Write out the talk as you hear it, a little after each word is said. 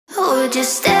would you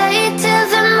stay till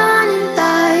the morning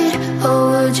light? Or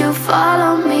would you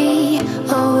follow me?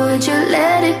 Or would you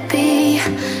let it be?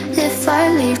 If I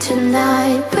leave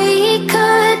tonight, we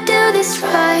could do this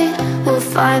right. We'll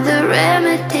find the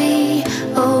remedy.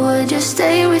 Or would you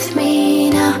stay with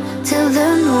me now till the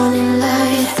morning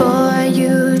light? Before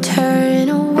you turn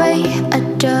away, I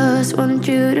just want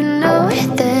you to know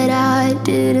that I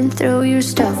didn't throw your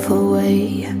stuff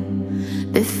away.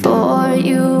 Before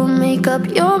you make up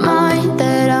your mind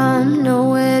that I'm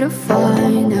nowhere to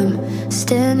find, I'm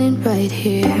standing right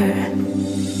here.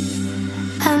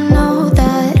 I know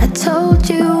that I told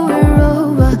you we're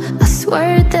over, I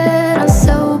swear that I'm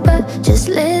sober. Just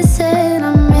listen,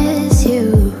 I miss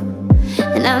you.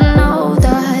 And I know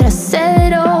that I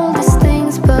said all these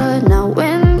things, but now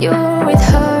when you're with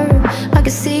her, I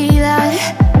can see that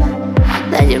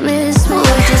you miss me.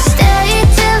 Would you stay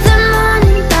till the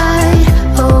morning light?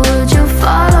 Or would you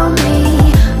follow me?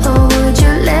 Or would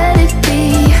you let it be?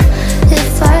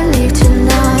 If I leave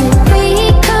tonight, we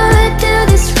could do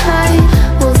this right.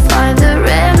 We'll find the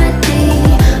remedy.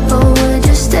 Or would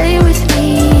you stay with me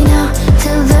now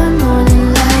till the morning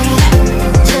light?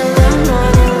 Till the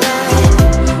morning light.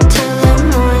 Till the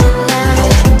morning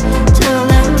light. Till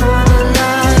the morning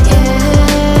light, yeah.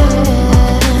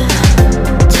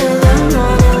 Till the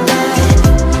morning light.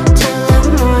 Till the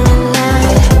morning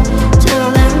light. Till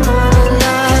the morning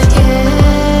light, yeah.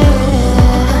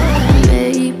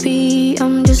 Maybe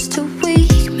I'm just too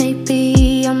weak. Maybe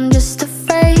I'm just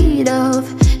afraid of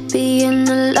being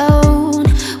alone.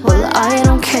 Well, I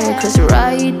don't care, 'cause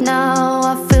right now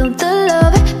I feel the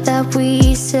love that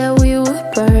we said we would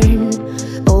burn.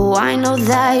 Oh, I know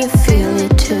that you feel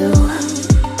it too.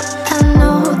 I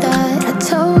know that I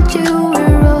told you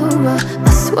we're over,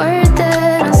 I swear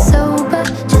that I'm sober.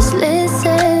 Just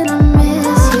listen, I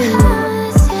miss you.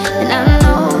 And I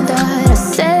know that I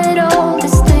said all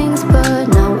these things, but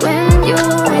now when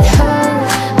you're with her,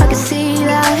 I can see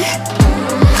that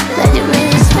you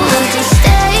miss me. Would you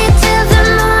stay till the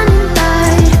morning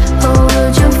light? Or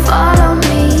would you follow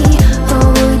me? Or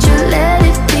would you let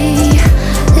it be?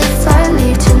 If I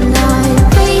leave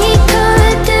tonight, we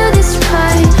could do this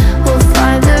right. We'll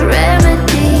find the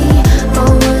remedy.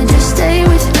 Or would you stay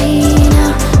with me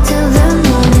now till the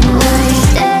morning light?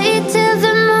 Stay till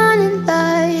the morning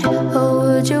light. Or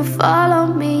would you follow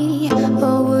me?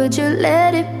 Or would you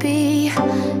let it be?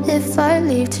 If I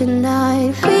leave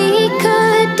tonight, we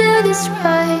could do this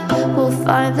right. We'll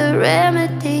find the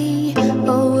remedy.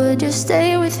 Or would you stay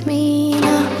with me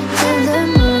now till the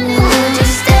morning light? Would you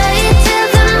stay till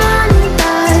the morning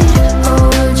light? Or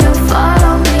would you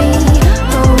follow me?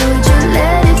 Or would you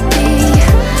let it be?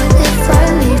 If I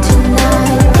leave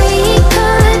tonight, we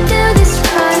could do this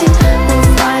right. We'll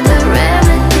find the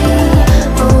remedy.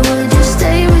 Or would you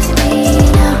stay with me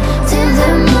now till the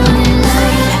morning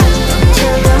light?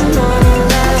 Till the morning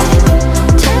light.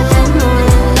 Till the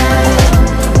morning light.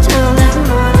 Till the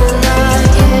morning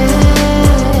light, yeah.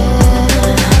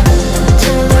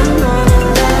 Till the morning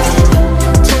light.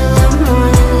 Till the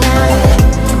morning light.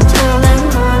 Till the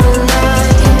morning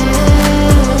light, yeah.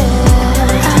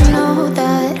 I know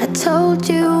that I told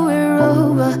you we're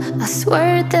over, I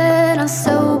swear that I'm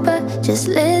sober. Just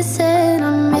listen,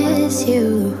 I miss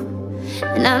you.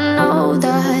 And I know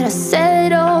that I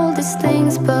said all these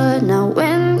things, but now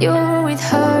when you're with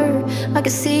her, I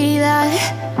can see that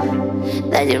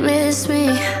you miss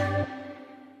me.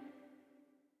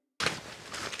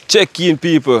 Check in,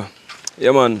 people.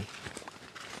 Yeah, man.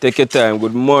 Take your time.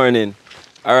 Good morning.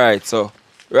 Alright, so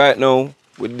right now,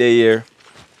 we're here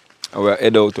and we're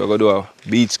head out. We're going to do a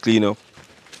beach cleanup.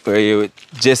 We're here with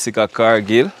Jessica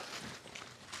Cargill.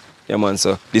 Yeah, man.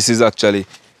 So this is actually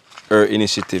her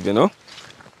initiative, you know.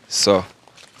 So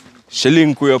she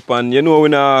link we up and, you know, we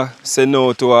not say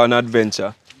no to an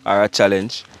adventure or a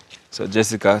challenge. So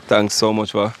Jessica, thanks so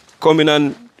much for coming,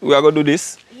 and we are going to do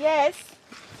this. Yes.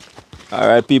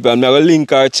 Alright, people, and I'm going to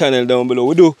link our channel down below.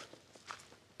 We do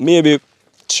maybe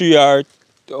 3 or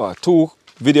 2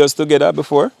 videos together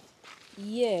before.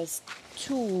 Yes,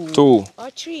 2. 2. Or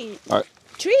 3. Or,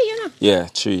 3, you know? yeah,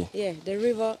 3. Yeah, the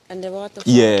river and the waterfall.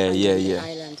 Yeah, and yeah, the yeah.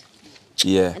 island.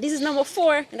 Yeah. And this is number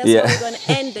 4, and that's Yeah. how we're going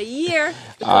to end the year.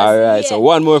 Alright, so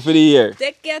 1 more for the year.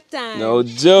 Take your time. No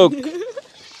joke.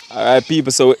 Alright,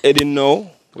 people, so we're heading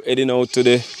now. We're heading out to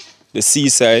the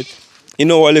seaside. In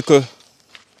our little,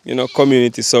 you know,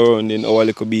 community surrounding our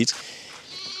little beach.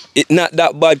 It's not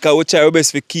that bad because we try our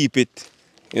best to keep it,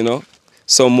 you know,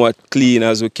 somewhat clean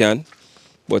as we can.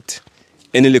 But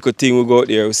any little thing we go out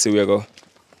there, we see we're going to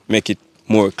make it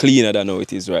more cleaner than how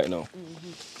it is right now.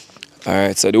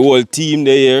 Alright, so the whole team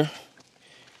there here,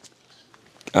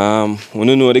 We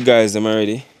don't know the guys them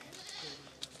already.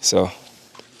 So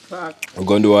we're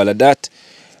gonna do all of that.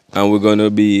 And we're gonna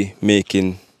be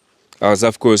making, as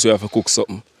of course we have to cook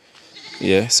something.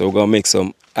 Yeah, so we're gonna make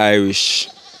some Irish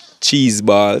cheese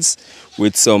balls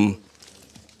with some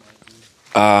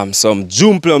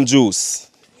June plum juice.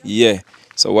 Yeah.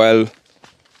 So while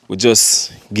we're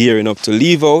just gearing up to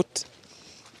leave out,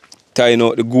 tying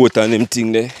out the goat and them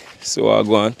thing there. So I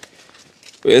go on.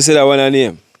 What you say that one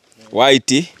name?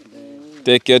 Whitey.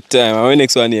 Take your time. And when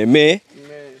next one name? May.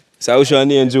 So which one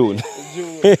name June?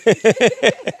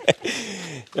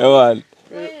 Yeah, man.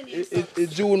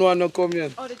 It's June one not come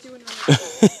yet. Oh, the June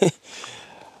one.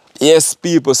 Yes,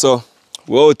 people, so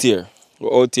we're out here.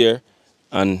 We're out here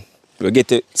and we'll get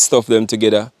the stuff them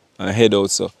together and head out.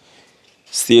 So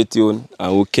stay tuned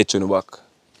and we'll catch you back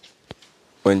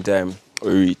when time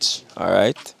we reach.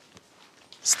 Alright?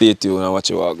 Stay tuned and watch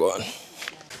you all go on.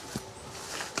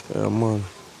 Yeah, man.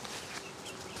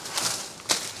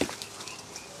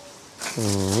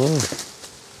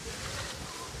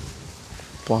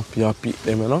 Papi a pick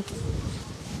them, you know.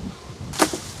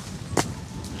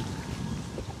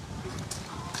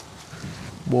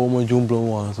 Boy, my jump on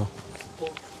one, so.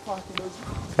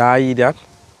 Yeah, I eat that.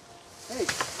 Hey.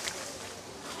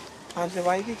 And the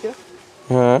white here?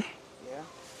 Yeah.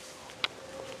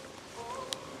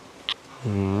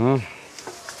 Yeah.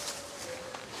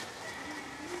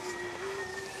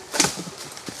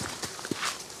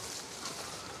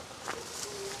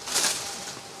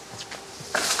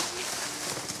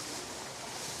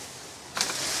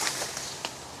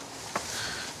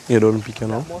 You don't pick, you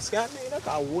know. Muscat,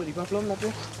 I would if I plum that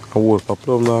way. I work for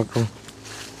plum now.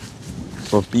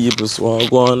 So people so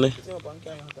go on there.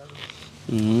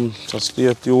 So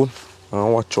stay tuned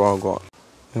and watch what go on.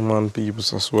 The man people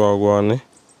so go on there.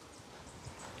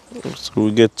 So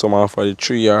we get some off of the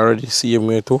tree already, see him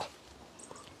here too.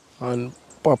 And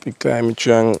Papi climb the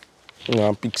tree and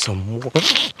pick some more.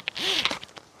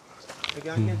 You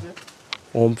can get it.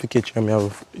 Home for catch him,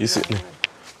 you sit there.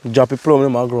 Drop a plum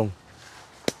in my ground.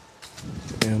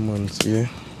 Yeah man, see.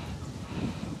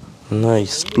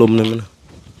 Nice plum them.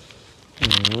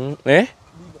 Eh?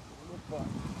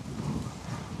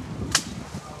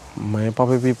 My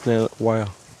Papi people wire.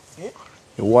 Eh?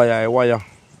 Wire.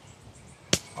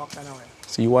 How can I wear?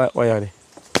 See wire there.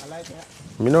 I like that.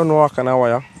 Me don't know what kind of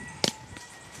wire.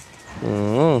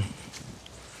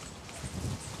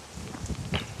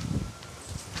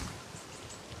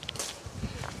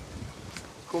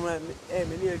 Come on, hey,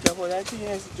 me need to go that thing.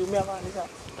 Yes, do me a man this up.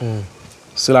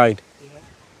 Slide.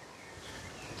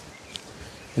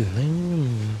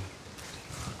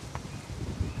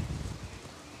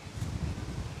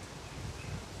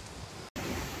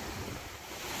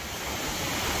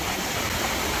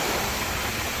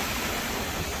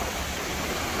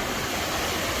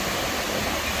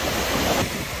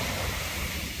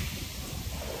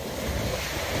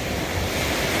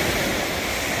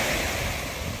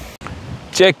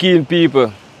 Check in,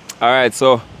 people. Alright,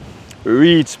 so we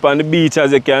reach on the beach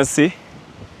as you can see.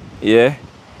 Yeah.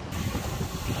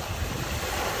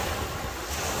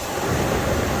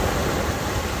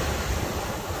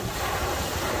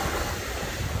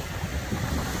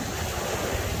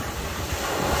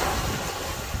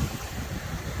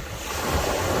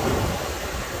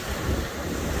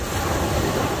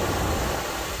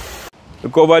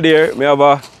 Look over there, we have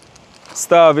a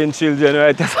starving children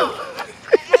right there.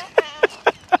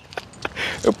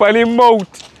 Upon his mouth.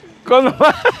 Come on,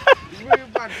 man.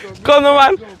 Come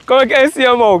on, man. Come and see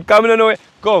your mouth. Come on, know.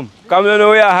 Come on, know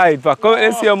where you hide for. Come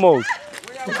and see your mouth.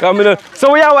 Come on.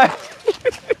 So we are what?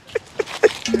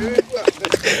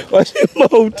 Watch your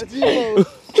mouth.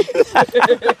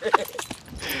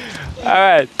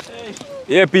 Alright.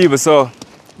 Yeah, people, so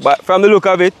but from the look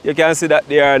of it, you can see that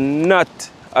there are not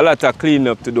a lot of cleaning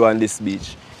up to do on this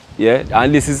beach. Yeah,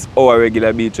 and this is our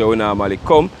regular beach where we normally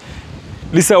come.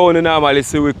 This is how we normally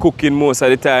see we cooking most of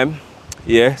the time.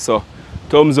 Yeah, so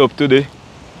thumbs up to the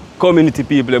community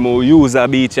people who use a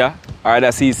beach or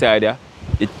the seaside. Yeah.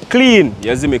 It's clean,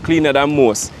 you see me, cleaner than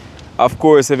most. Of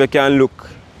course, if you can look,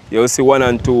 you'll see 1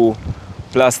 and 2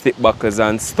 plastic buckets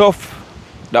and stuff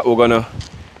that we're gonna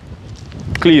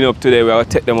clean up today. We're gonna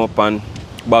take them up and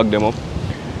bag them up.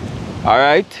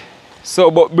 Alright.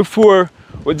 So but before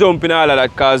we jump in all of that,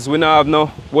 because we don't have no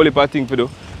whole heap of thing to do.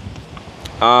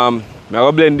 I'm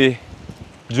gonna blend the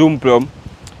June plum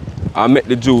and make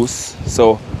the juice.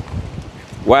 So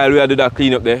while we are doing that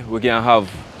clean up there, we can have,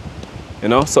 you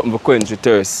know, something to quench the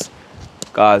thirst.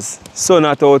 Because sun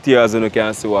not out here as you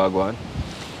can see what going on.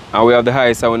 And we have the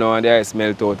ice and we don't want the ice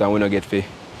melt out and we don't get to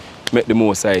make the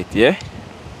most of it, yeah?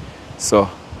 So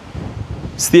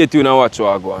Stay tuned and watch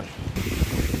what I go on.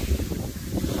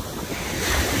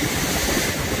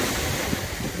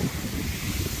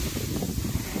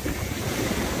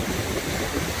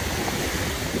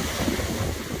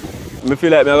 I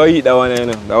feel like I'm going to eat that one, you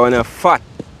know. That one is fat.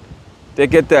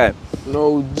 Take your time.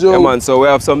 No joke. Yeah, man, so we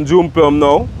have some June plum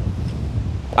now.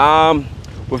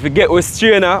 We forget we're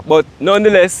strainer, but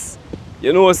nonetheless,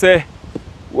 you know, say,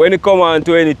 when it come on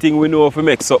to anything, we know if we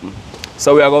make something.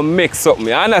 So we are going to make something,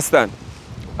 you understand?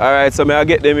 Alright, so I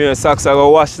get them in sacks, I go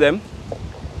wash them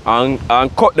and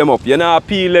cut them up. You know,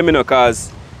 peel them, you know,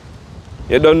 because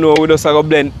you don't know, we just going to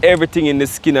blend everything in the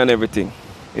skin and everything.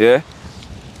 Yeah?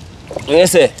 What you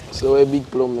say? So a big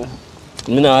plum, yeah.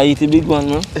 I don't eat the big one,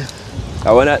 man.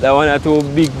 That one are too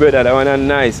big, brother. That one are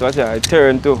nice. Watch out, I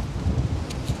turn too.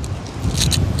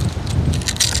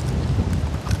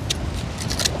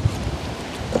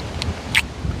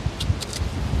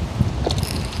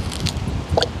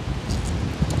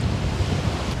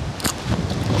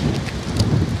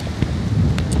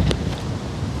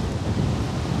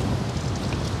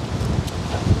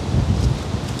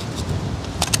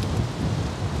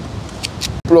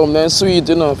 Plum then sweet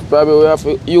enough. Probably we have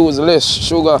to use less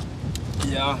sugar.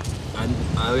 Yeah, and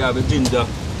we have a ginger.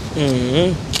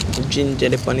 Ginger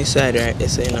the on the side right there,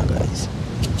 so you know, guys.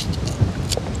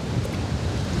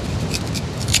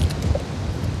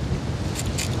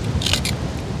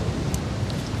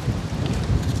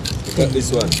 Look at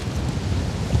this one.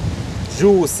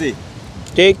 Juicy.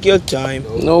 Take your time.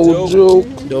 No joke.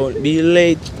 Don't be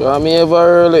late. Come ever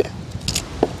early.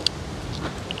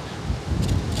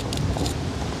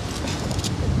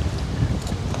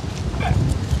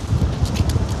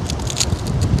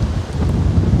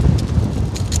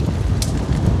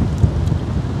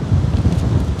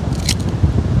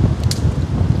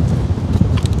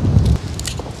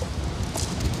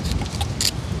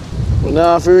 We don't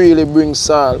have to really bring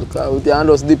salt, because we can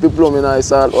just dip the plum in the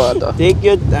salt water. Take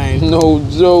your time. No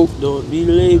joke. Don't be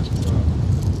late.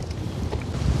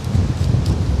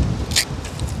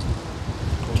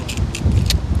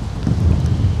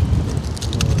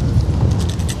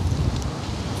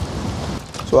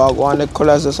 So I go on the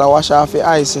colors just wash off the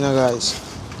ice, you know, guys.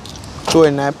 Throw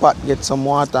in the pot, get some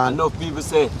water. And Enough people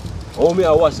say, oh, me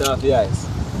I wash off the ice.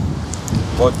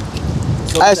 But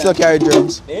ice don't carry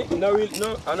germs. not really,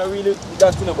 no, I'm not really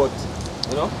that thing about,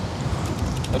 you know.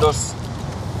 I just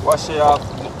wash it off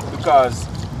because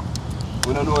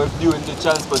we don't know if during the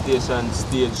transportation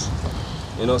stage,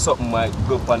 you know, something might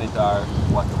go on it or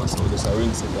whatever, so just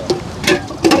rinse it off,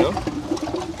 you know.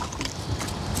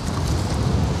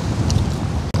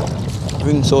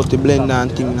 Rinse out the blender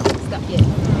and thing now.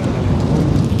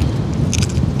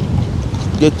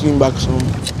 Get him back some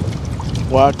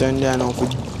water in there now for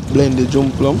blend the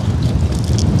jump plum.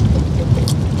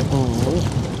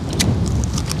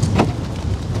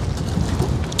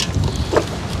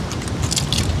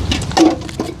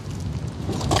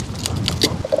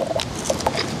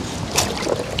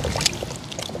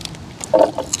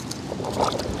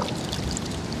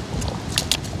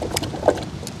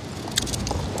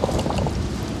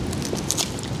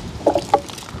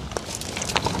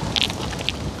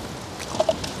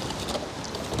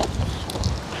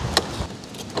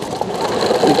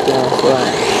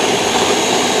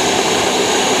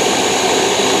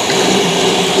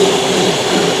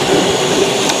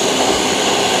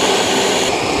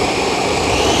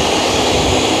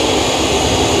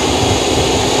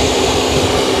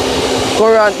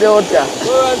 Current out there.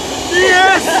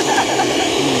 Yes!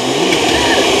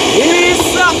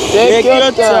 Yes! Take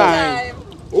your time.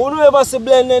 Who do ever see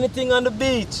blend anything on the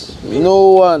beach?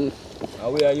 No one.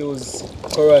 And we are use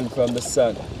current from the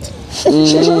sun.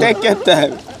 Take your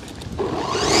time.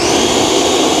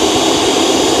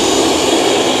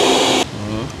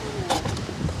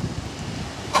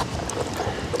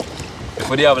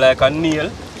 If they have like a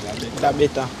nail, That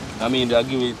better. I mean they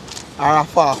give it. Or a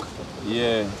fork.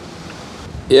 Yeah.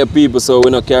 Yeah, people, so we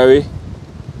not carry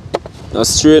no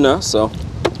strainer, so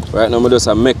right now we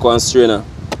just make one strainer.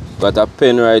 Got a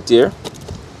pen right here.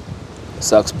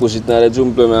 Socks push it now the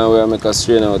jump plum and we make a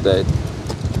strainer out of it.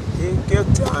 Take your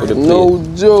time. With the No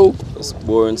plate. joke. Just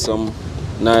boring some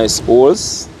nice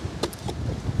holes.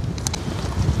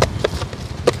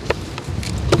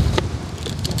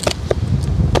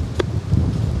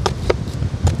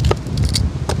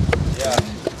 Yeah.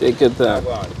 Take your time.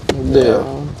 There.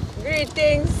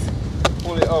 Greetings.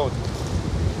 Pull it out.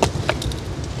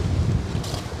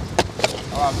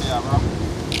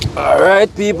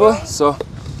 Alright people, so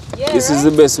Yeah, this is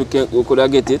the best we could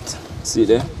have get it. See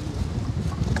there.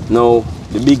 Now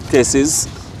the big test is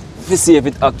to see if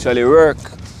it actually work.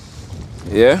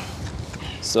 Yeah.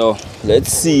 So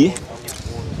let's see.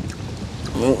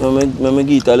 Let me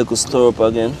get a little stir up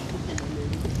again.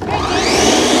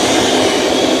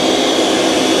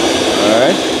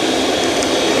 Alright.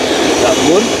 That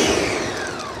good?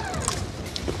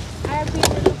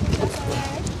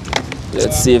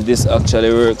 Let's see if this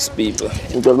actually works, people.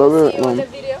 It does work, man.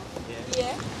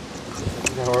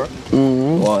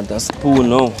 Want a spoon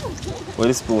now? What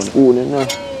is spoon? Spoon in there.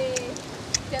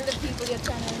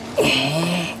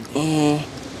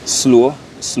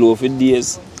 Slow for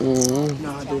days.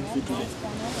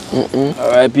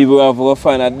 Alright, people have to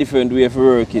find a different way to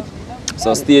work it.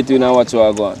 So stay tuned and watch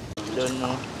what I go on.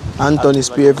 Anthony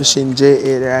Spearfishing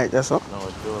JA right there, so.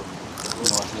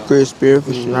 Chris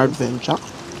Spearfishing Adventure.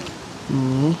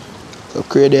 So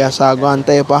Craig there saw go on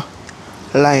type of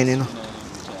line, you know.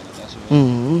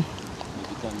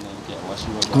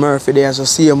 Murphy there so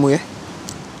same way.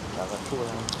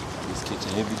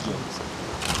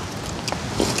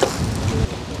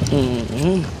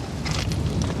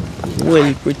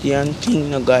 Well pretty and thing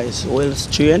now guys, well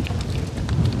strained.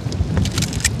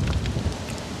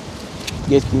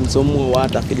 Getting some more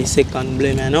water for the second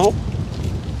blend now.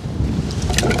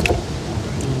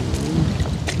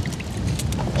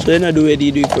 So you know the way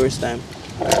they do it first time.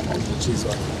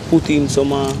 Put in some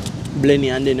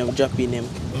blending and then you drop in them.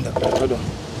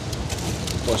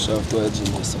 Wash off the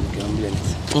ginger so we can blend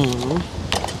it.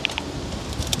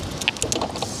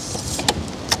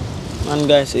 And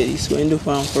guys, say this when the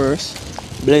farm first.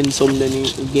 Blend some, then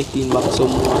you get in back some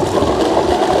more.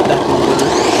 That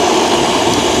is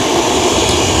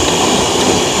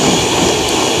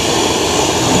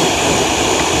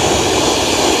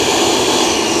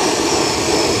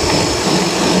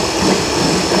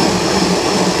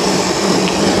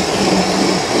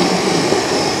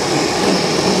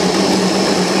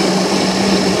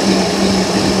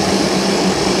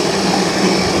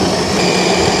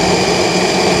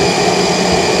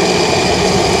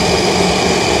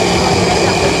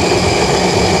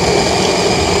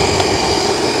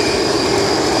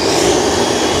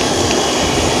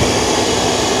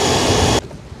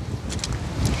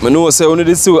I know say one of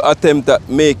the two attempt at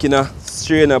making a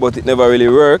strainer, but it never really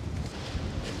worked.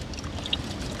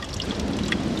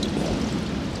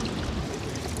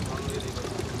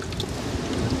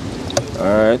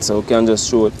 Alright, so we can just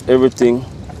show it everything.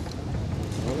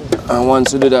 And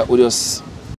once you do that, we just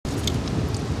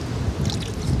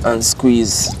and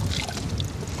squeeze.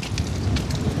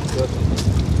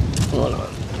 Alright.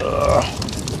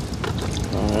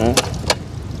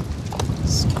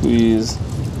 Squeeze.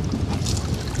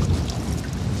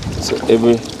 So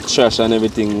every trash and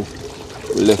everything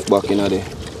we left back in the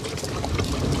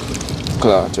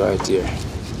cloth right here.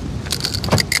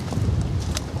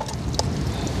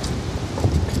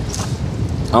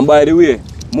 And by the way,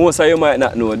 most of you might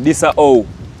not know, this is how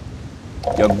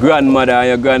your grandmother and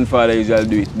your grandfather usually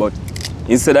do it. But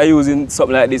instead of using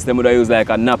something like this, they would use like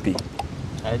a nappy.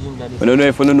 I don't know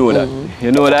if you know that.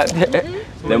 You know that?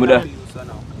 They would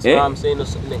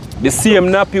the same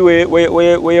nappy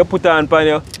where you put on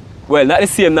your, well, not the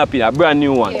same nappy, a brand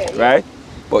new one, right?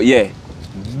 But yeah,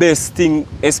 best thing,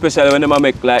 especially when they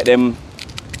make like them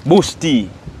bush tea.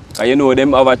 And you know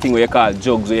them have a thing where you call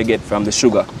jugs where you get from the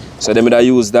sugar. So they would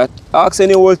use that. Ask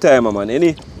any old timer, man.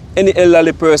 Any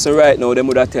elderly person right now, they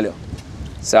would tell you.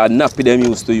 So a nappy them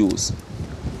used to use.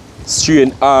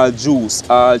 Strain all juice,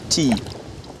 all tea.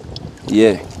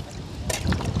 Yeah.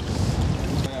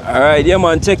 Alright, yeah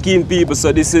man, check in people.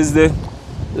 So this is the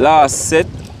last set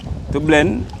to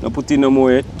blend. No put in no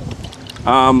more yet.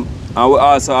 And we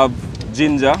also have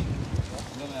ginger.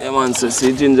 Yeah man, so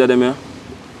see ginger them here.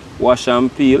 Wash and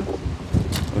peel.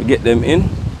 We get them in.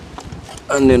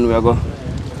 And then we are going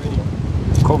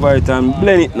to cover it and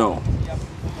blend it now.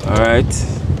 Alright.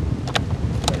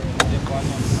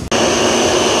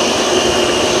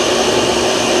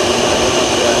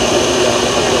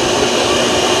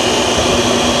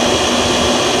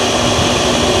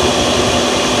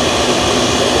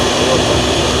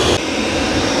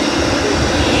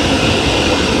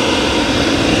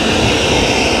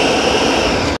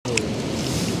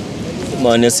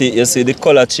 Man, you see the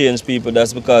color change, people.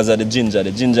 That's because of the ginger.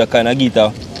 The ginger kind of get a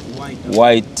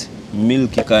white,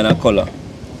 milky kind of color.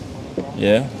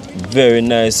 Yeah, very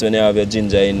nice when you have your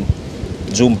ginger in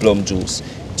June plum juice.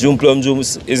 June plum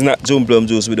juice is not June plum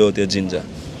juice without your ginger.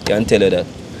 Can tell you that.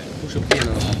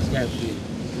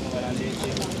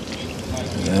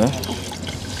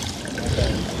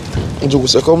 Yeah.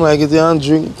 Juice come like it and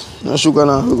drink. No sugar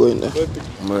now go in there.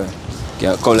 Man,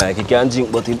 can come like it can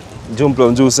drink, but it June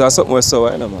plum juice is something more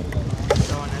sour, you know, man.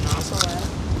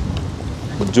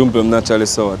 But June plum naturally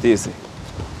sour, tasty.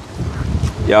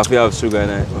 You have to have sugar in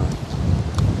it, man.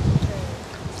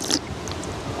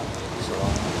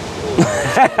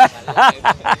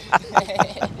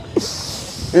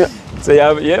 So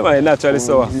yeah man, naturally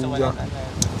sour.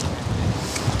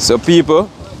 So people,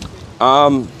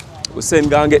 we saying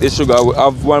go and get the sugar. We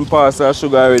have 1 parcel of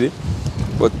sugar already,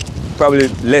 but probably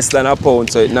less than a pound,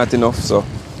 so it's not enough. So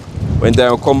when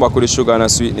time we come back with the sugar and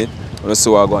sweeten it, we'll see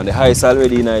what going. The ice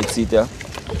already in it, seat here,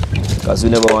 because we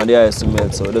never want the ice to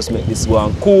melt. So we just make this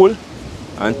one cool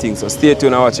and things. So stay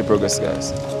tuned and watch the progress,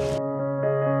 guys.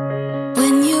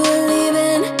 When you were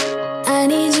leaving, I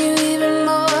need you even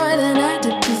more than I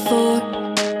did before.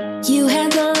 You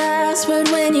had the last word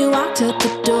when you walked out the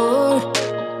door.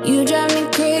 You drive me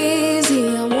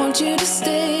crazy, I want you to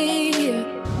stay here.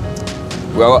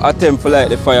 We will attempt to light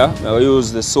the fire. I will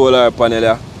use the solar panel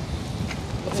here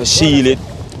to shield it.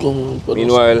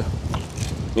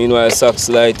 Meanwhile, Socks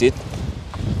light it.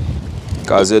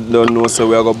 Because you don't know, so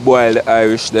we are going to boil the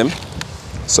Irish them.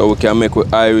 So we can make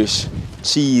with Irish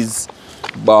cheese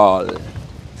ball.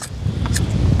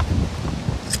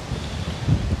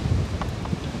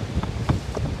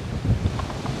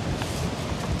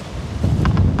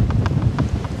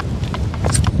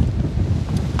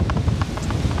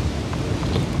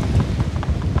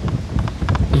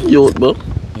 Youth, bro.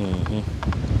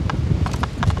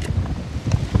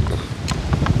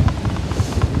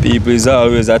 People is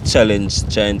always a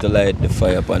challenge trying to light the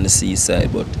fire up on the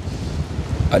seaside, but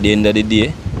at the end of the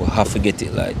day, we have to get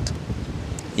it light.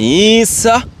 Yes,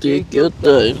 sir. Take your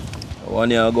time.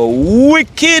 One year go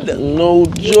wicked. No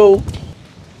joke.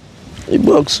 The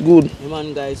box good. Yeah,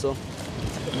 man, guys, so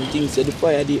you think say the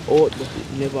fire they out, but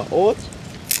it never out.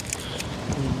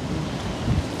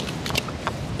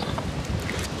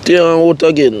 Tear out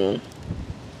again, man.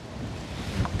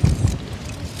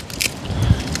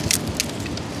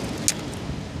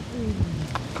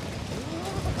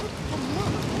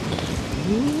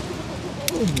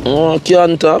 Oh,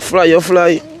 can't fly, you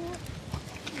fly.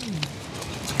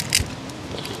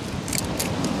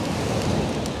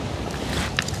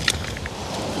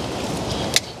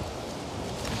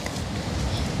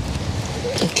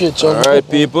 Okay, alright,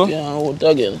 people. Out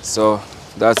again. So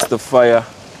that's the fire.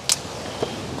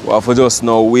 We have to just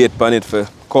now wait for it to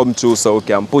come through so we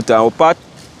can put on our pot,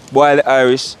 boil the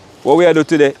Irish. What we are doing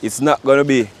today, it's not going to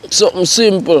be something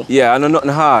simple. Yeah, and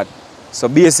nothing hard. So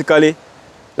basically,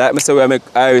 like I said, we make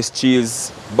Irish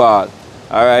cheese ball.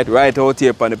 Alright, right out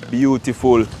here on the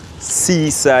beautiful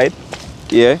seaside.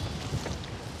 Yeah.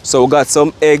 So we got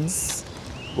some eggs.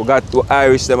 We got to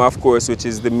Irish them, of course, which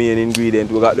is the main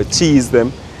ingredient. We got the cheese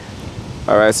them.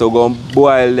 Alright, so we're going to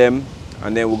boil them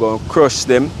and then we're going to crush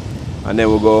them and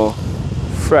then we're going to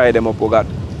fry them up. We got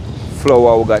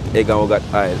flour, we got egg, and we got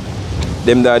oil.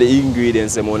 Them are the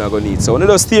ingredients that we're going to need. So we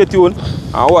just stay tuned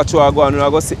and watch what we're going to do. We're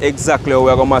going to see exactly how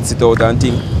we're going to match it out and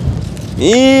think.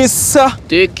 Yes, sir.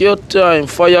 Take your time.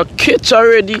 Fire catch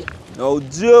already. No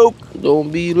joke. Don't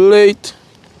be late.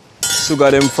 Sugar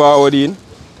them forward in.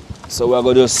 So we're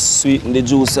going to just sweeten the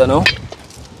juice now.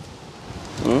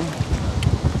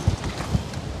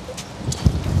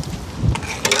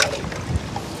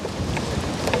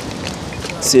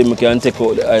 See, we can take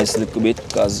out the ice a little bit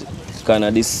because kind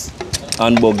of this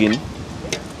unbugging.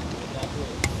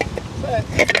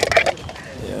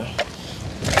 Yeah.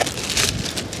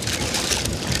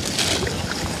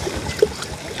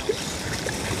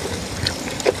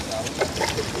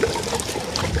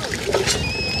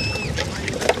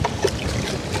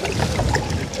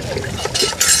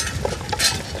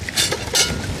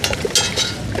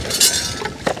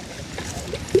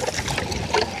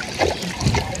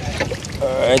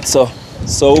 Alright, so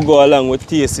we go along with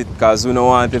taste it because we don't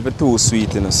want it to be too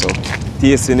sweet, you know, so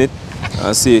tasting it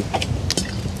and see.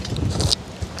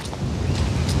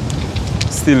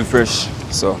 Still fresh,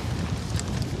 so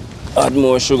add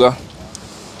more sugar.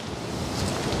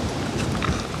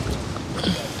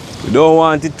 We don't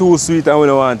want it too sweet and we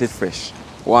don't want it fresh.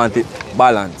 We want it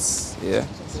balanced, yeah?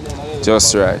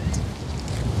 Just right.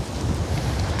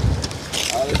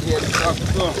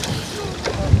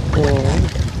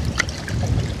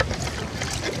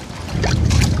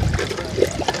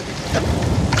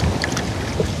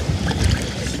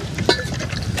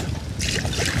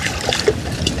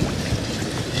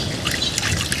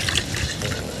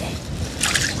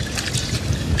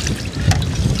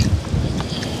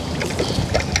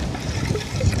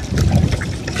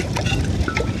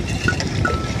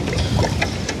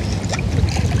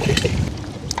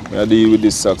 I deal with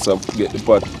this socks up, get the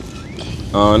pot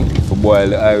on to boil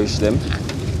the Irish them.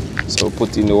 So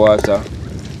put in the water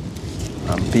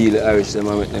and peel the Irish them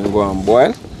and make them go and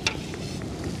boil.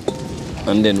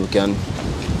 And then we can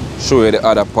show you the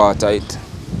other part of it.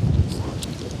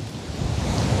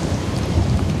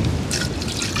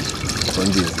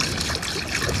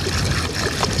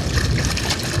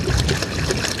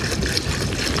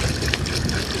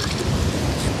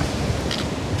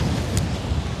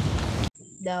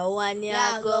 The one you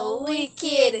go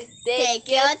wicked. Take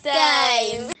your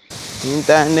time.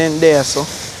 Meantime then there so.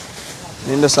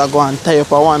 Then just go and tie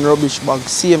up a one rubbish bag,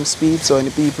 same speed, so when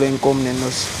the people ain't come then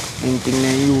just anything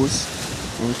they use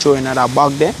and throw in another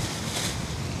bag there.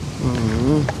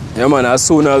 Yeah man, as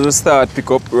soon as we start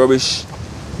pick up rubbish,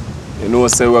 you know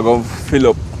say we're gonna fill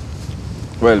up.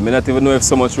 Well, me not even know if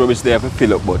so much rubbish there to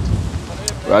fill up, but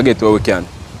we'll get what we can.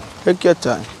 Take your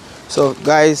time. So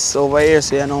guys over here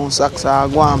say you know socks are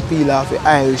go and peel off the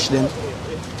Irish them.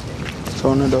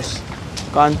 So no just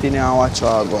continue and watch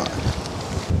how I go on.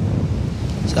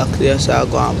 Socks there so I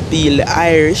go and peel the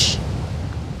Irish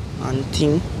and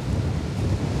thing.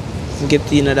 Get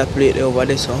in another plate over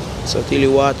there so till the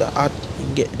water hot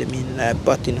and get them in like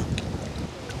pot, you know.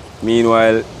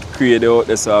 Meanwhile, create out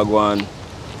there so I go and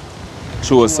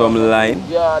throw some line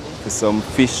for some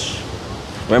fish.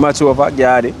 What am I throw for?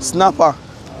 Gardy? Snapper.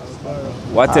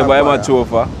 Whatever I'm a throw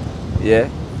for. Yeah.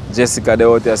 Jessica there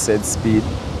out there said speed.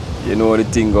 You know the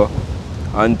thing go.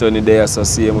 Anthony there so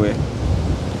same way.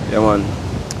 Yeah man.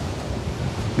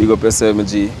 Big up yourself, my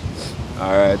G.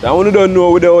 Alright. I want to don't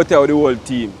know with the out there with the whole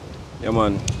team. Yeah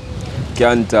man.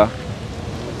 Canter.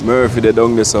 Murphy the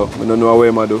down there so. I don't know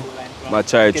what I do. I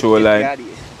try throw line.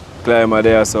 Climber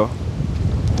there so.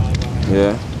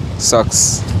 Yeah.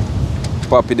 Socks.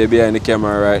 Poppy there behind the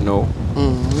camera right now.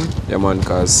 Yeah man,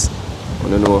 cause I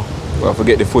don't know. We'll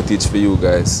forget the footage for you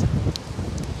guys.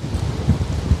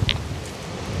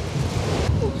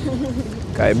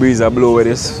 Cause the breeze a blow with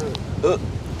this.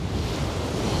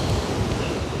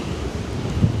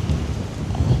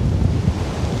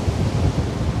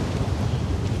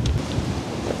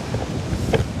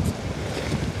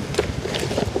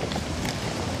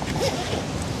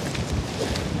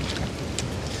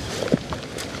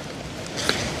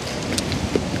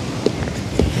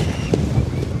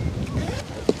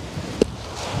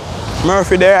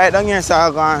 Murphy there right down here so I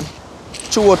go and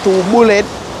throw 2 bullets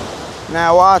in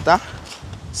the water.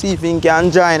 See if he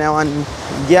can join one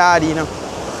guard, you know.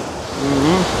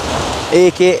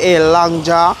 AKA long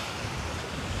jaw.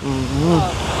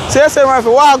 Say Murphy,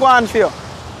 what I go on for you?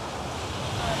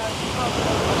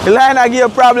 The line I give you a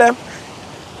problem.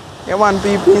 You want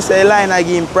people to say the line I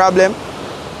give him problem.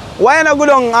 Why you not go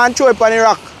down and throw it on the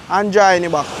rock and dry in the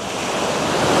back?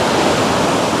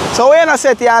 So why you not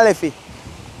set it and left it?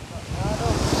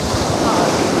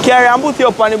 Carry and put it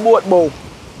up on the boat bow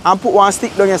and put one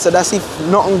stick down here so that's if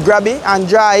nothing grab it and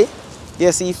dry,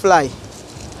 you see it fly.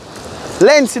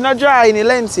 Lensy, not dry,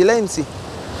 lensy.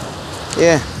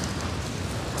 Yeah.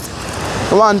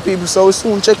 Come on people, so we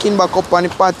soon checking back up on the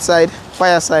pot side,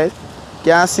 fire side.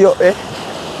 Can you see up there?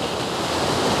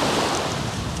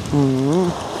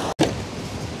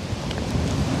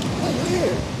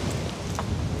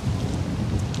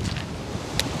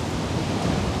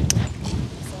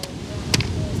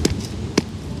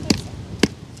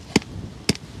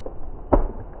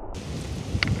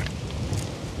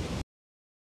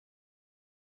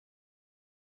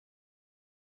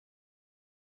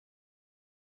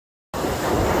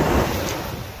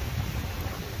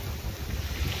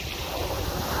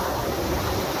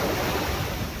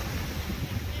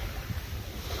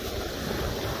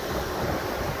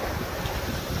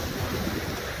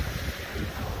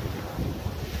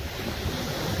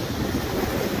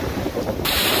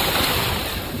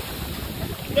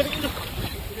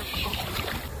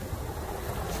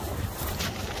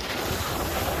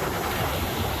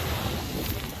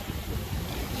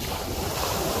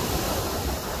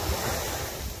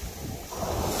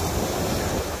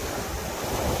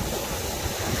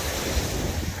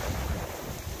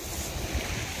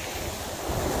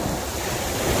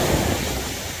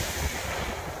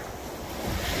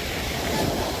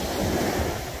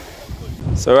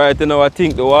 So right now I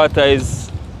think the water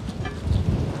is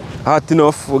hot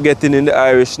enough. We're getting in the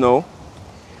Irish now.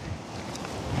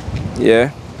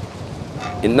 Yeah.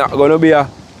 It's not gonna be a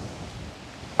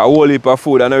whole heap of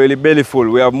food and not really belly full.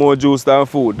 We have more juice than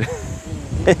food.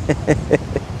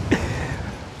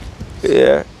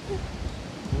 Yeah.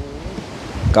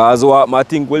 Cause what I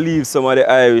think we'll leave some of the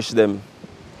Irish them.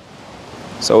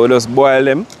 So we'll just boil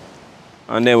them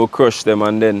and then we'll crush them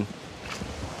and then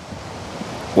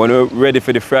when we're ready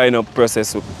for the frying up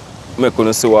process, we're going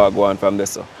to see what go on from there.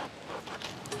 So.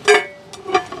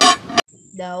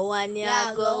 The one you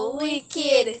go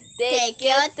wicked. Take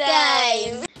your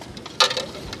time.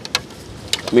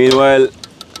 Meanwhile,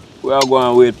 We are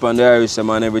going to wait for the Irish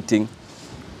and everything.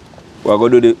 We are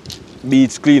going to do the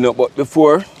beach cleanup, but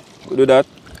before we do that,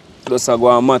 just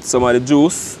go and mat some of the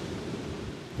juice.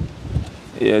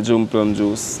 Yeah, June plum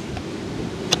juice.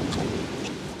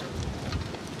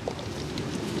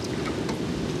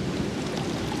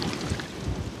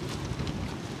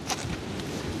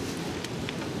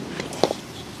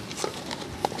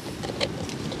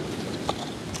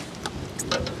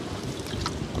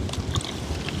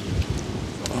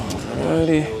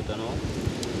 Alrighty.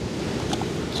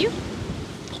 Cute.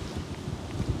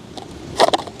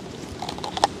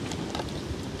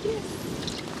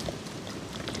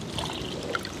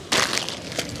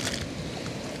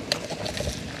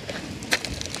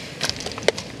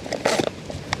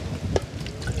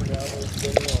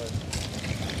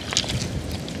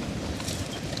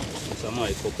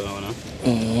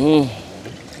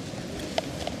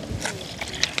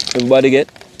 Everybody get?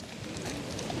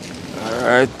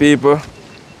 Alright, people.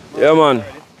 Yeah, man.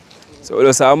 So we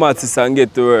just have Mattis and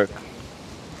get to work.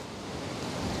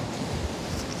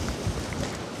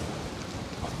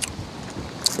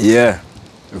 Yeah,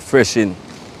 refreshing.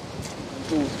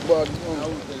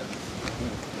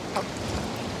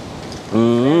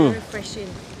 Very refreshing.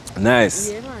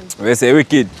 Nice. Yeah, man. We say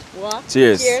wicked. What?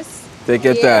 Cheers. Cheers. Take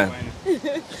your Yeah. time.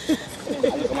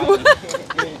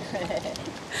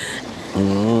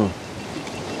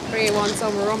 Ray want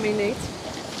some rum in it.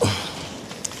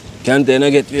 Can't they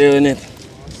not get beer in it?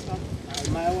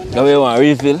 Do we want a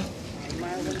refill?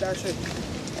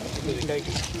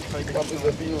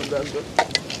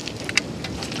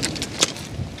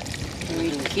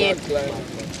 Wicked.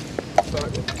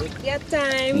 Your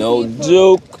time. No people.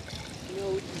 joke.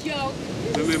 No joke.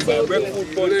 Remember,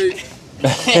 breakfast bunny.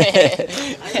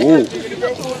 Ooh.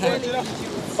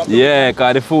 Yeah,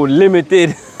 cause the food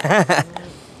limited.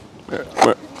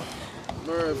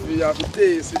 Murphy, you have to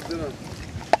taste it, you know.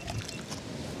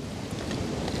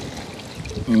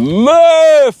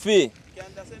 Murphy!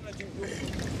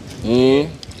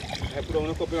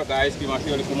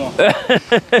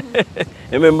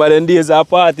 Remember them days of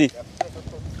party?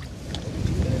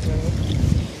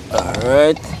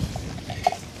 Alright.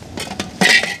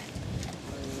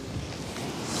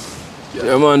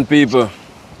 Come on, people.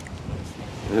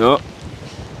 You know?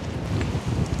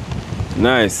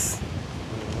 Nice.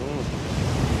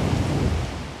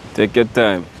 Take your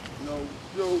time. No,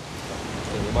 no.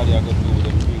 Everybody are going to do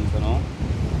them drinks, you know?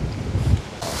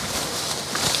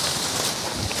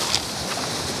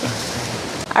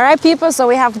 All right, people, so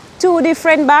we have two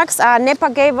different bags. NEPA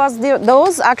gave us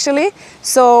those actually.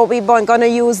 So we're going to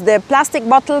use the plastic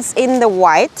bottles in the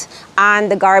white and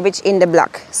the garbage in the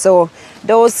black. So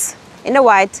those in the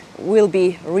white will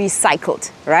be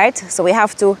recycled, right? So we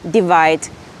have to divide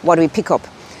what we pick up.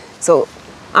 So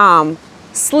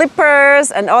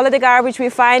slippers and all of the garbage we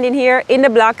find in here in the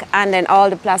black, and then all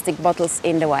the plastic bottles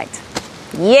in the white.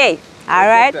 Yay! All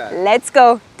right, let's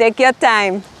go. Take your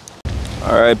time.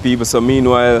 Alright, people, so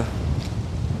meanwhile,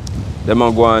 them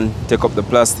are going to take up the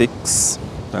plastics.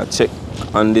 I'll check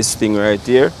on this thing right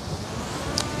here.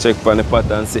 Check on the pot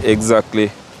and see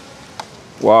exactly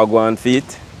what I go and feed.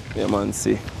 Yeah, man,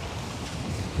 see.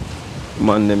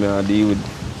 Man, them are deal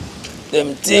with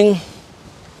them thing.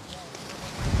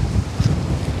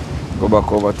 Go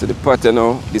back over to the pot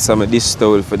now. This is my dish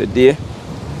towel for the day.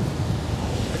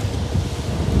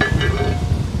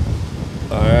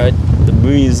 Alright, the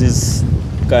breeze is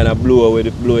kind of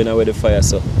blowing away the fire,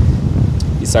 so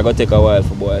it's going to take a while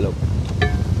for boil up.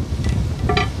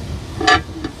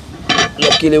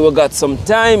 Luckily we got some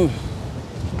time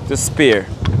to spare.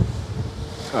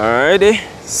 Alrighty,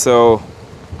 so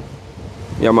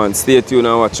yeah, man, stay tuned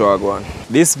and watch what I go on.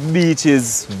 This beach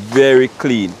is very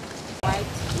clean. White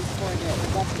is for the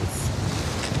bottles.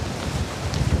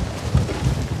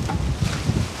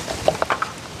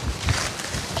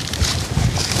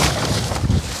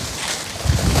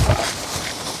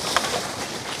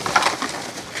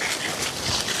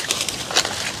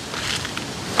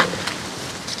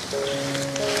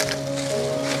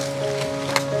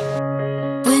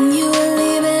 When you were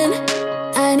leaving,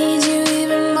 I need you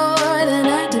even more than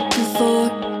I did before.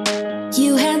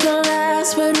 You had the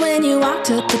last word when you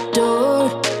walked out the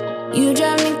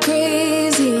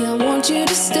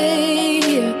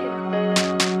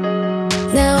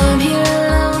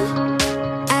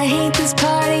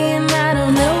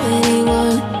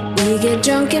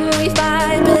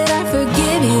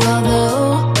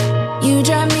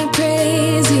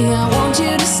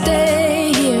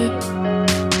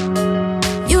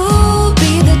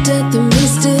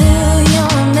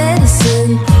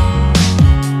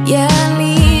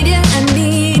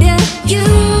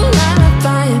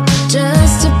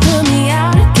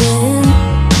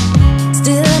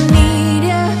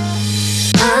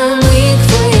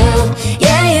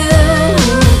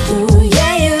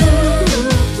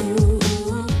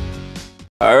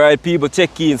Alright people,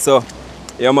 check in. So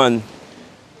yeah man,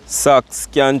 Sax,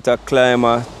 Cantor,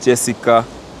 Climber, Jessica,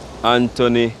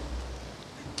 Anthony,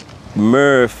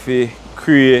 Murphy,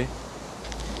 Cray.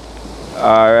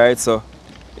 Alright, so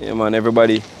yeah man,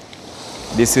 everybody,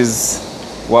 this is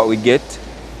what we get.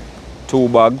 2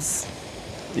 bags,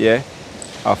 yeah,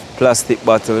 of plastic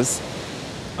bottles.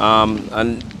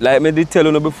 And like me did tell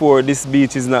you before, this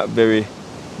beach is not very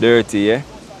dirty, yeah.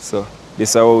 So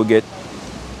this is what we get.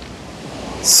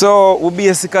 So we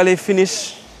basically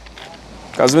finish,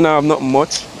 because we don't have not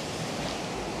much.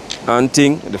 And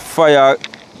thing, the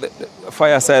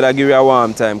fire side I give you a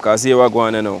warm time, because here we're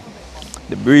going now.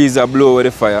 The breeze are blow with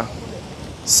the fire.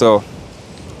 So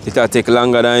it'll take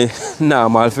longer than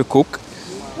normal to cook.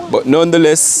 But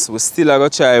nonetheless, we still are going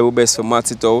to try our best to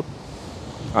mat it out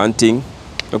and thing.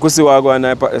 You can see what I'm going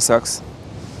to pack the socks.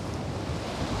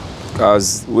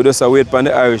 Because we just wait for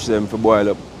the Irish them to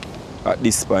boil up at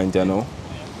this point, you know.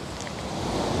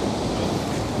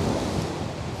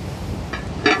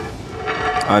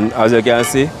 And as you can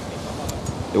see,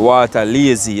 the water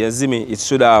lazy, you see me? It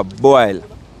should have boiled.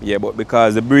 Yeah, but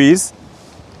because the breeze,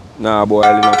 nah boil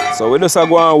enough. So we just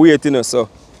go and wait, you know, so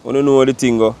we don't know how the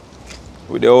thing go.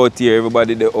 With the out here,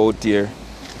 everybody the out here.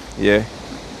 Yeah.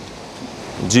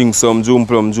 Drink some June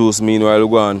plum juice meanwhile we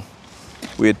go and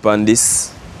wait for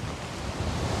this.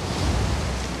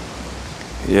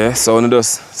 Yeah, so we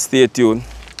just stay tuned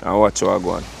and watch how I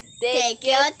go on. Take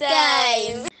your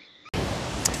time.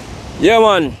 Yeah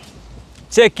man,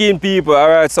 check in people,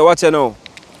 alright, so watch you now.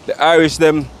 The Irish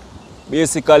them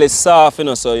basically soft, you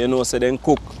know, so you know, so they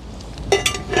cook.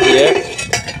 Yeah.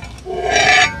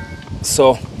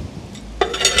 So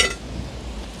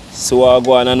what I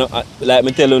go on and like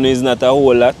me tell you, it's not a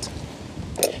whole lot.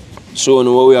 Show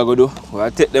you what we are going to do. We are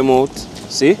going to take them out,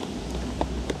 see?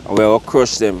 And we are going to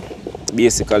crush them,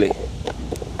 basically.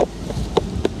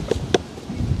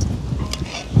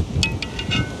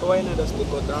 Why not just take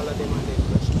out all of them and then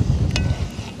crush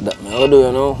them? That me how do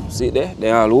you know? See there? They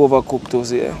are all overcooked too,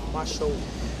 see there? Mash out.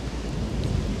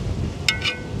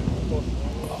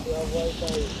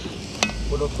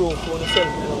 But the proof for yourself,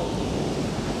 you know.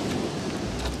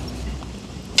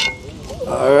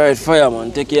 Alright,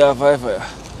 fireman, take care of fire.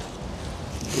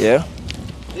 Yeah?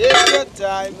 Take your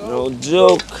time. No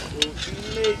joke.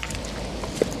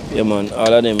 Yeah man,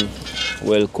 all of them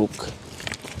well cooked.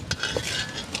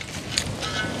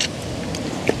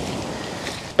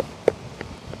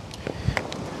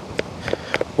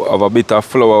 We have a bit of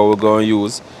flour we're going to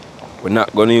use. We're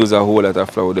not going to use a whole lot of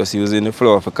flour, we're just using the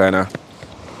flour for kind of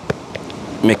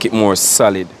make it more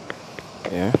solid.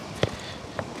 Yeah.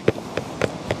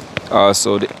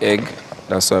 Also the egg,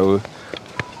 that's why we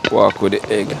walk with the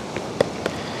egg.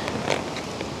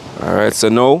 Alright, so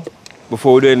now,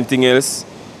 before we do anything else,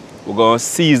 we're going to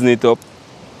season it up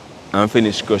and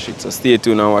finish crush it. So stay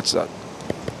tuned and watch that.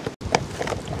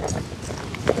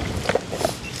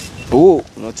 Oh,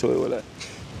 not sure what that.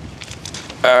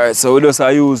 Alright, so we just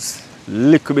use a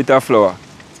little bit of flour.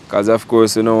 Because of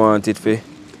course we don't want it for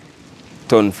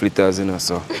ton fritters, you know,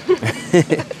 so.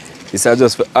 This is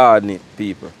just for harden it,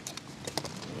 people.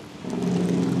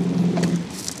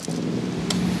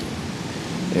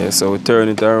 Yeah, so we turn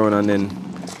it around and then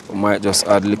we might just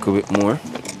add a little bit more.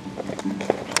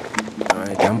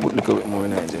 Alright, can put a little bit more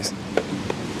in there, just. A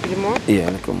little more? Yeah,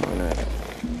 a little more in there.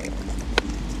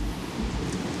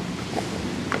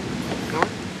 No?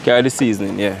 Carry the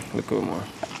seasoning, yeah, a little bit more.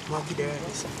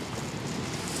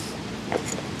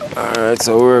 Alright,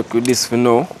 so work with this for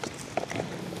now.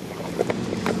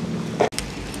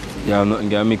 Yeah, I'm not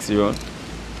gonna mix it around.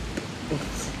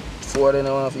 4 then I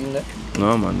want to feel that.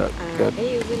 No man, that good. I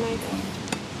use it like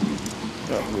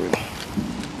That good.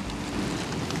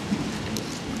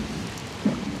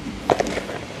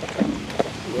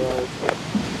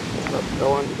 That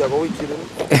one, you go wicked, you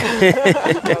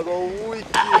go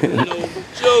wicked, no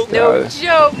joke. no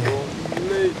joke.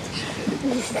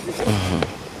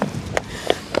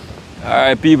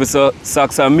 Alright people, so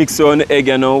Sax and mix around the egg,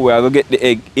 you know. We are going to get the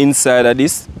egg inside of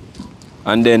this.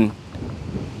 And then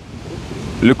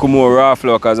look more raw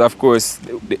flour, because of course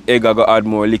the egg are going to add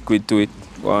more liquid to it.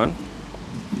 Go on.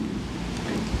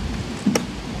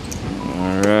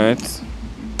 Alright.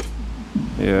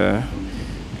 Yeah.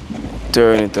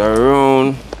 Turn it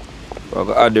around. We're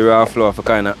going to add the raw flour for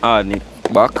kind of harden it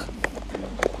back.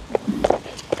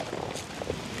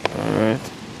 Alright.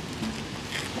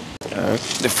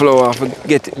 The flour,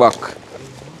 get it back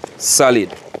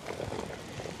solid.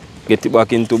 Get it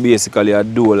back into basically a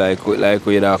dough like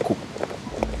we cook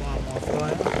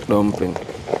dumpling.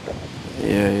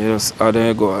 Yeah, you just add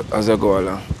it go as I go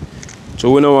along. So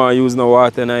we don't want to use no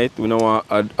water night. We don't want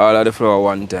to add all of the flour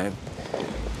one time.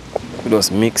 We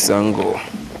just mix and go.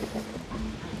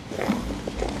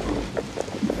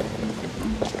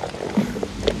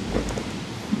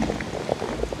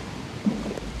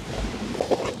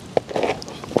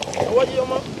 What do you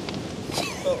man?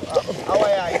 How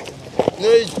are you?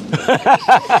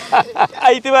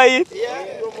 I eat it, I eat.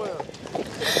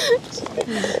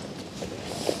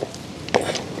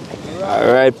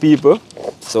 Alright people,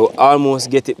 so almost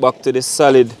get it back to the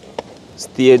solid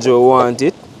stage where we want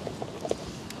it.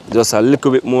 Just a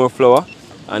little bit more flour.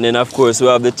 And then of course we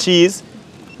have the cheese,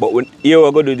 but here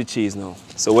we're going to do the cheese now.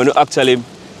 So when we actually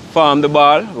form the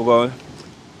ball, we're going to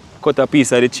cut a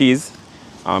piece of the cheese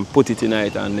and put it in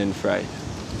it and then fry it.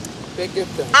 Take your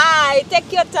time. Aye,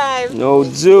 take your time. No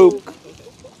joke.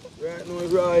 Right now,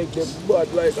 raw egg, the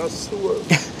bad like a sword.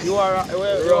 You are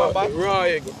raw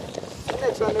egg.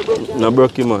 Next one, the broken. No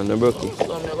broken man, no broken.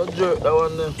 So I'm gonna jerk that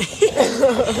one there.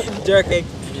 Jerk egg.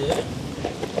 Yeah.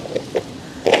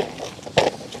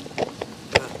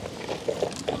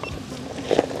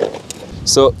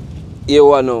 So here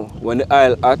we know, when the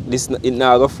oil hot, this it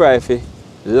now go fry for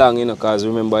long, you know, because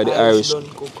remember the Irish. Don't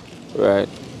cook. Right.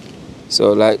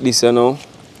 So like this, you know,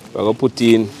 we're gonna put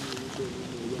in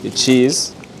the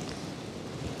cheese.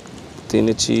 Put in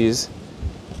the cheese.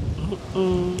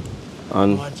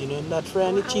 And Imagine when that fry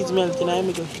and the cheese melting, I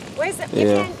make it. Where's the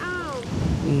yeah.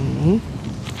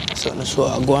 So that's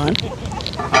what I go on.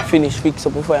 Finish fix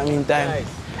up before I meantime.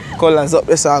 Colors up,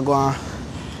 this I go on.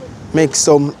 Make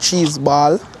some cheese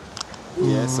ball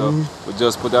Yeah, so we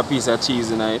just put a piece of cheese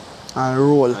in it and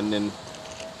roll. and then,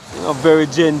 you know, very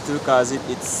gentle because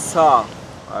it's soft,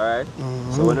 alright?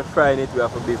 So when we're frying it, we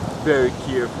have to be very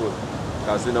careful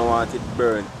because we don't want it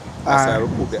burned. That's why we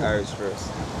cook the Irish first.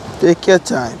 Take your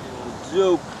time.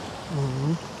 Joke.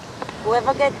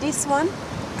 Whoever get this one,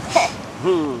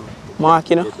 Mark,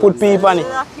 you know, put peep on it.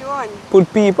 lucky one.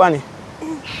 Put peep on it.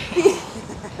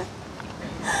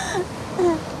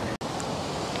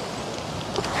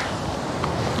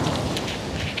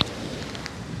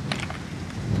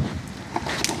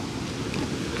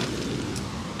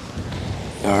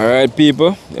 Alright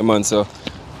people, yeah man, so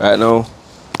right now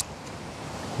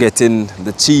getting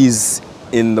the cheese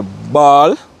in the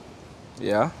ball.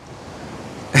 Yeah.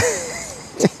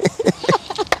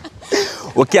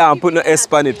 We can't put no S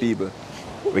on it, people.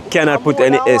 We cannot put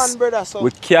any S.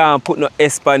 We can't put no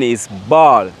S on it, it's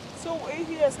ball. So if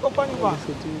you just up on it,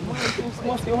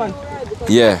 must be one.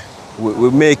 Yeah, we're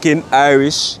making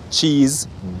Irish cheese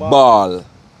ball.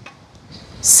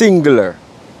 Singular.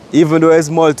 Even though it's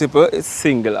multiple, it's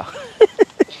singular.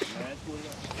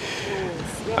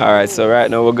 Alright, so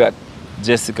right now we got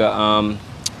Jessica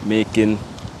making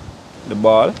the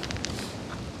ball.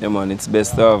 Yeah man, it's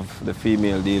best to have the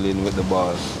female dealing with the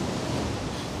ball.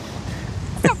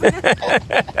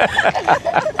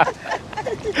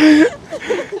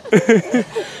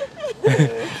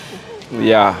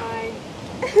 Yeah.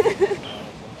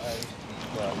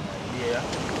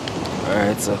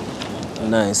 Alright, so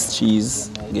nice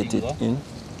cheese, get it in.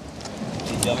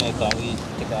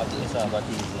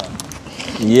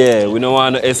 Yeah, we don't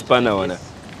want no Espana one.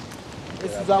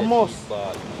 This is a must.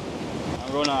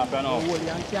 Run off now.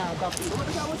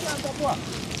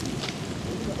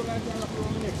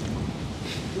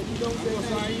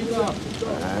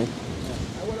 Alright.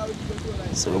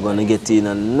 So we're gonna get in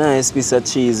a nice piece of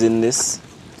cheese in this.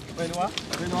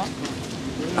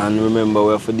 And remember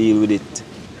we have to deal with it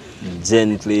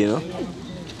gently, you know.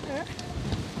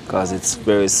 Because it's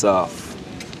very soft.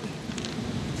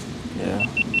 Yeah.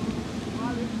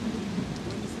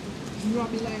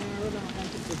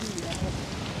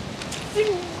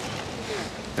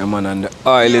 Yeah man, and the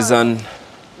oil is on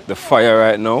the fire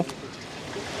right now.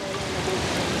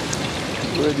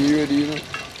 Ready, you know.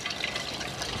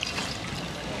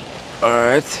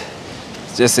 Alright.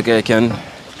 Jessica, you can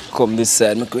come this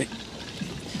side, me quick.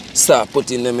 Start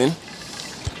putting them in.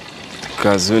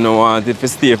 Because we don't want it to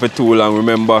stay for too long,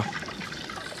 remember.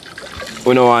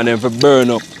 We don't want them to burn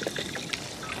up.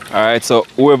 Alright, so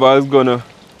whoever is gonna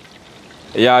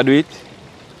do it,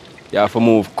 you have to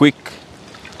move quick.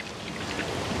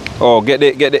 Oh, get the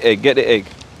egg.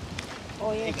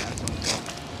 Oh yeah.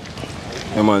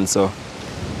 Yeah man, so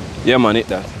yeah man, eat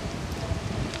that.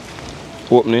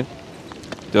 Open it.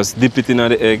 Just dip it in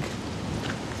the egg.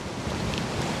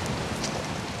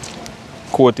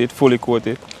 Coat it, fully coat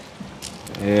it.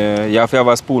 Yeah, you have to have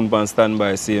a spoon pan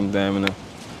standby same time, you know.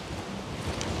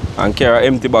 And carry an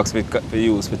empty box for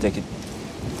use to take it.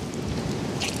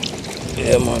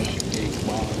 Yeah man.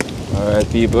 Alright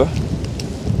people.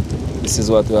 This is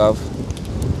what we have.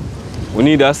 We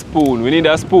need a spoon. We need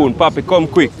a spoon. Papi, come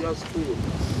quick.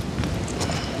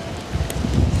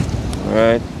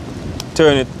 Alright.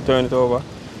 Turn it over.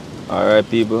 Alright,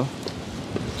 people.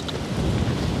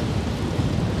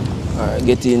 Alright,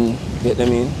 get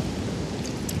them in.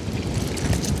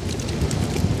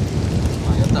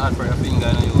 You start for your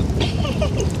finger now, you.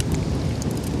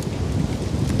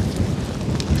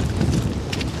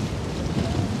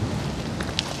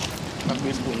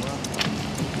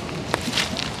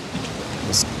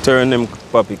 Just turn them,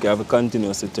 Papi. You have to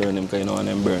continuously turn them because you don't want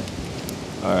them burn.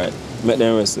 Alright, make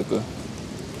them rest, okay?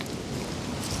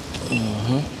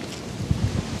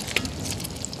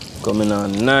 Coming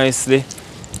on nicely.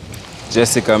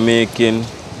 Jessica making,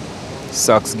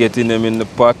 Socks getting them in the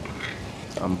pot,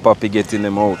 and Papi getting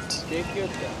them out.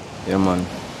 Yeah, man.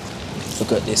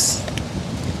 Look at this.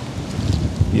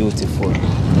 Beautiful.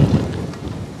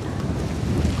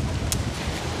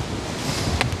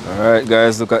 Alright,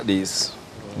 guys, look at these.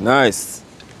 Nice.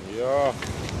 Yeah.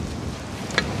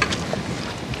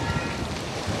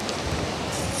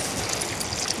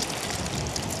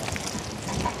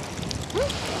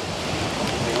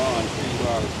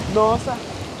 No, sir.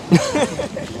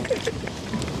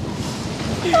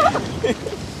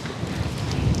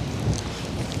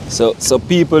 So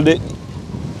people,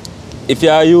 if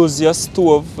you use your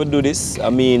stove to do this, I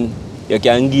mean, you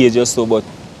can engage your stove, but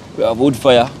we have wood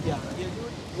fire. Yeah.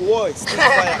 Whoa, stick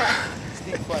fire.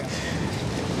 Stick fire.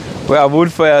 We have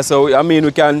wood fire, so I mean,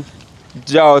 we can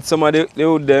draw out some of the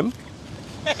wood them.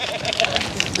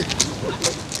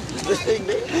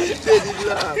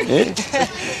 Eh?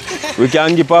 We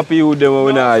can give Papi wood them when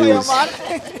we not use.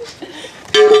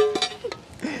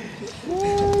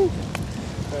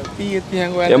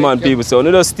 Yeah, man, people. So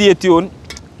now just stay tuned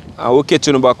and we'll catch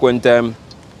you back when time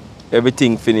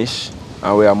everything finish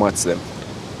and we are match them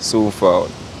soon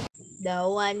forward. The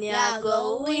one you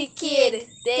go wicked.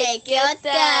 Take your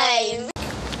time.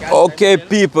 Okay,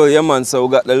 people. Yeah, man. So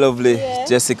we got the lovely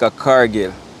Jessica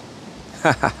Cargill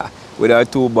with our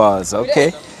 2 balls.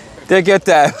 Okay, take your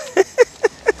time.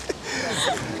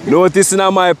 Notice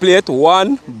in my plate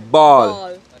 1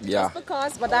 ball. Yeah. Just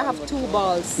because, but I have 2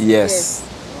 balls. Yes.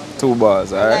 2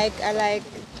 balls. All right. I like,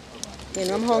 you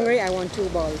know, I'm hungry. I want 2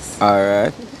 balls. All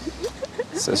right.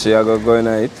 So she are going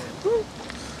to eat.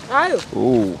 Ayo.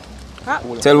 Ooh.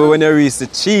 Tell me when you reach the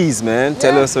cheese, man.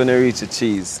 Tell us when you reach the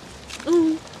cheese.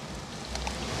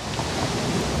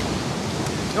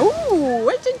 Ooh,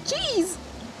 where's the cheese?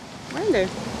 Wonder.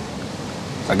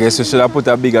 I guess you should have put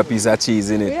a bigger piece of cheese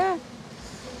in it. Yeah.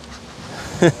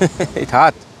 It's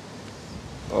hot.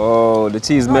 Oh, the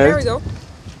cheese There melt. we go.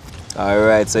 All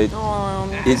right, so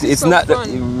it's so not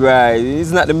fun. right.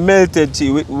 It's not the melted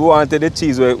cheese. We wanted the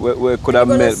cheese where could have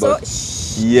melted, but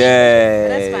yeah.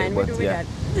 That's fine. But We do yeah. that.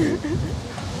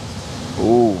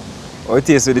 Ooh, how it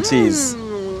tastes with the cheese?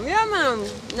 Yeah, man.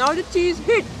 Now the cheese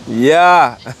hit.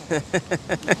 Yeah.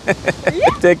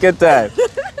 Take your time.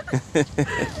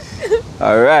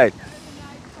 All right.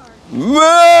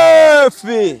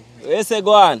 Murphy, where say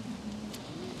go on?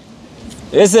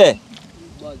 Where say?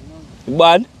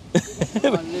 Bad.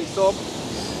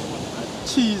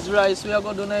 Cheese rice, we are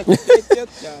going to do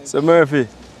next. So Murphy,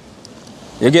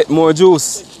 you get more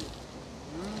juice.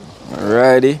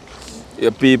 Alrighty.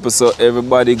 Your people, so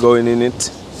everybody going in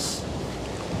it.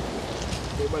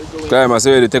 Climber, so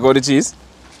you ready to take out the cheese?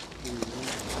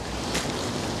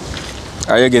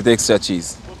 Or you get extra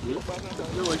cheese?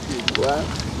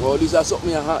 Well, these are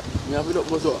something I had. I have it up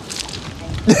for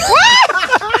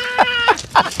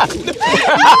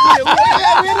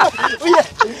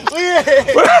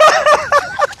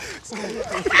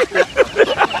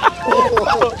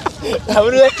I'm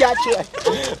going to catch you. I'm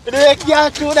going to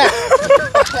catch you there.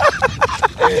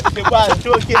 The ball,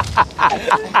 choke it.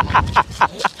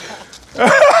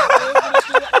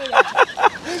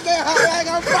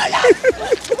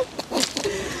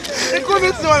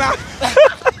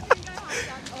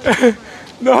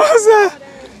 No, sir.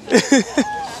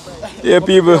 Yeah,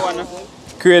 people.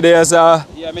 Create as a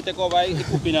Yeah, me take over the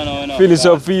cooking now. finish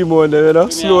up Fimo and then, you know,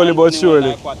 slowly but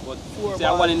surely. See,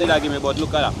 I want in there, give me, but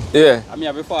look at that. Yeah. I mean, I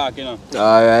have a fork, you know.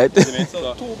 Alright.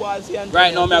 So, 2 balls here.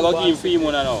 Right now, I'm going to give him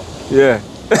Fimo now. Yeah.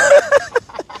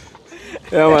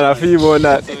 Yeah, man, I Fimo on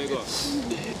that. So we go.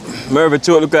 Murphy,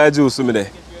 choke look at juice for me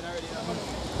there.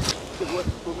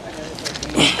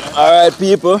 Alright,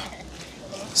 people.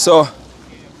 So,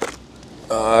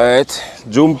 alright,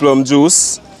 June plum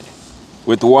juice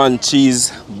with 1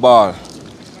 cheese ball.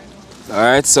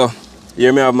 Alright, so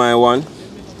here me have my 1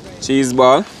 cheese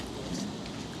ball.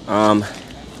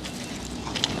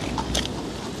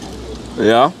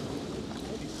 Yeah.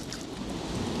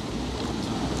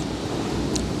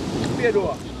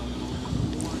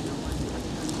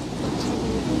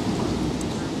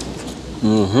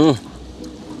 Mm-hmm.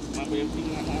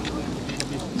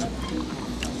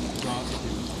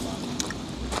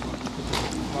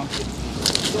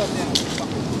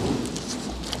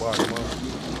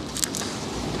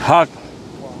 Hot.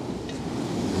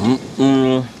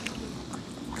 Mm-mm.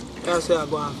 That's where I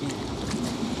go and feed.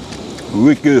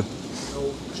 Wicked. No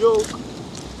joke.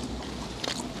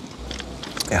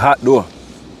 A hot though.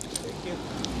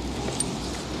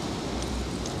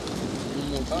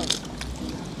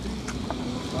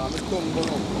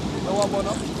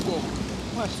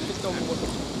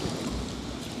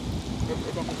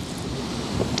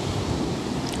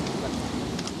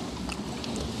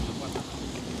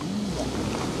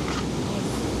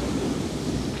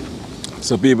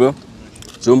 So people,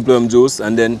 some plum juice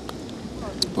and then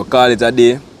we call it a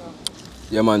day.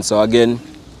 Yeah man, so again,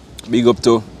 big up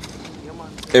to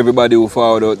everybody who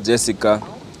followed out, Jessica,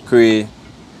 Cray,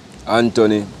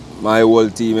 Anthony, my whole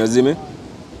team, you see me?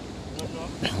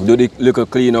 Do the little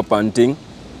clean up and thing.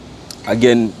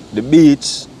 Again, the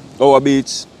beach, our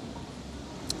beach,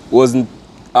 wasn't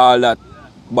all that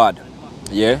bad.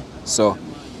 Yeah? So,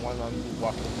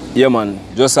 yeah man,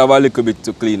 just have a little bit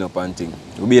to clean up and thing.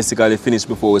 We basically finish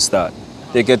before we start.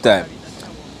 Take your time.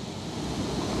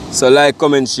 So like,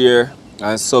 comment, share,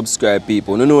 and subscribe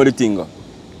people. You know the thing.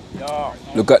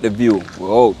 Look at the view.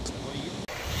 We're out.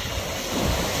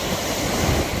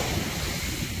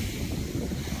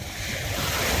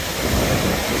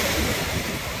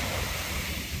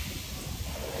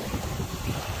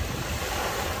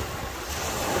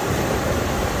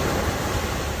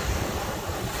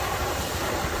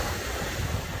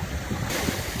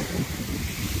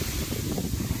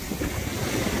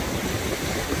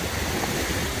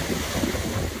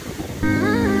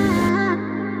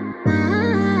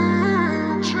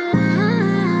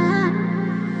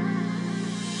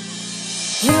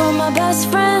 You were my best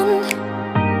friend.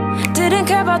 Didn't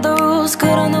care about the rules, good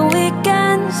on the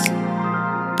weekends.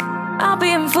 I'll be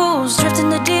in fools,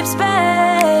 drifting to deep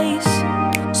space.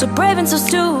 So brave and so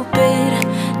stupid,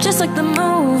 just like the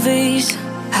movies.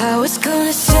 I was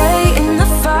gonna stay in the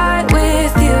fight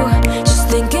with you,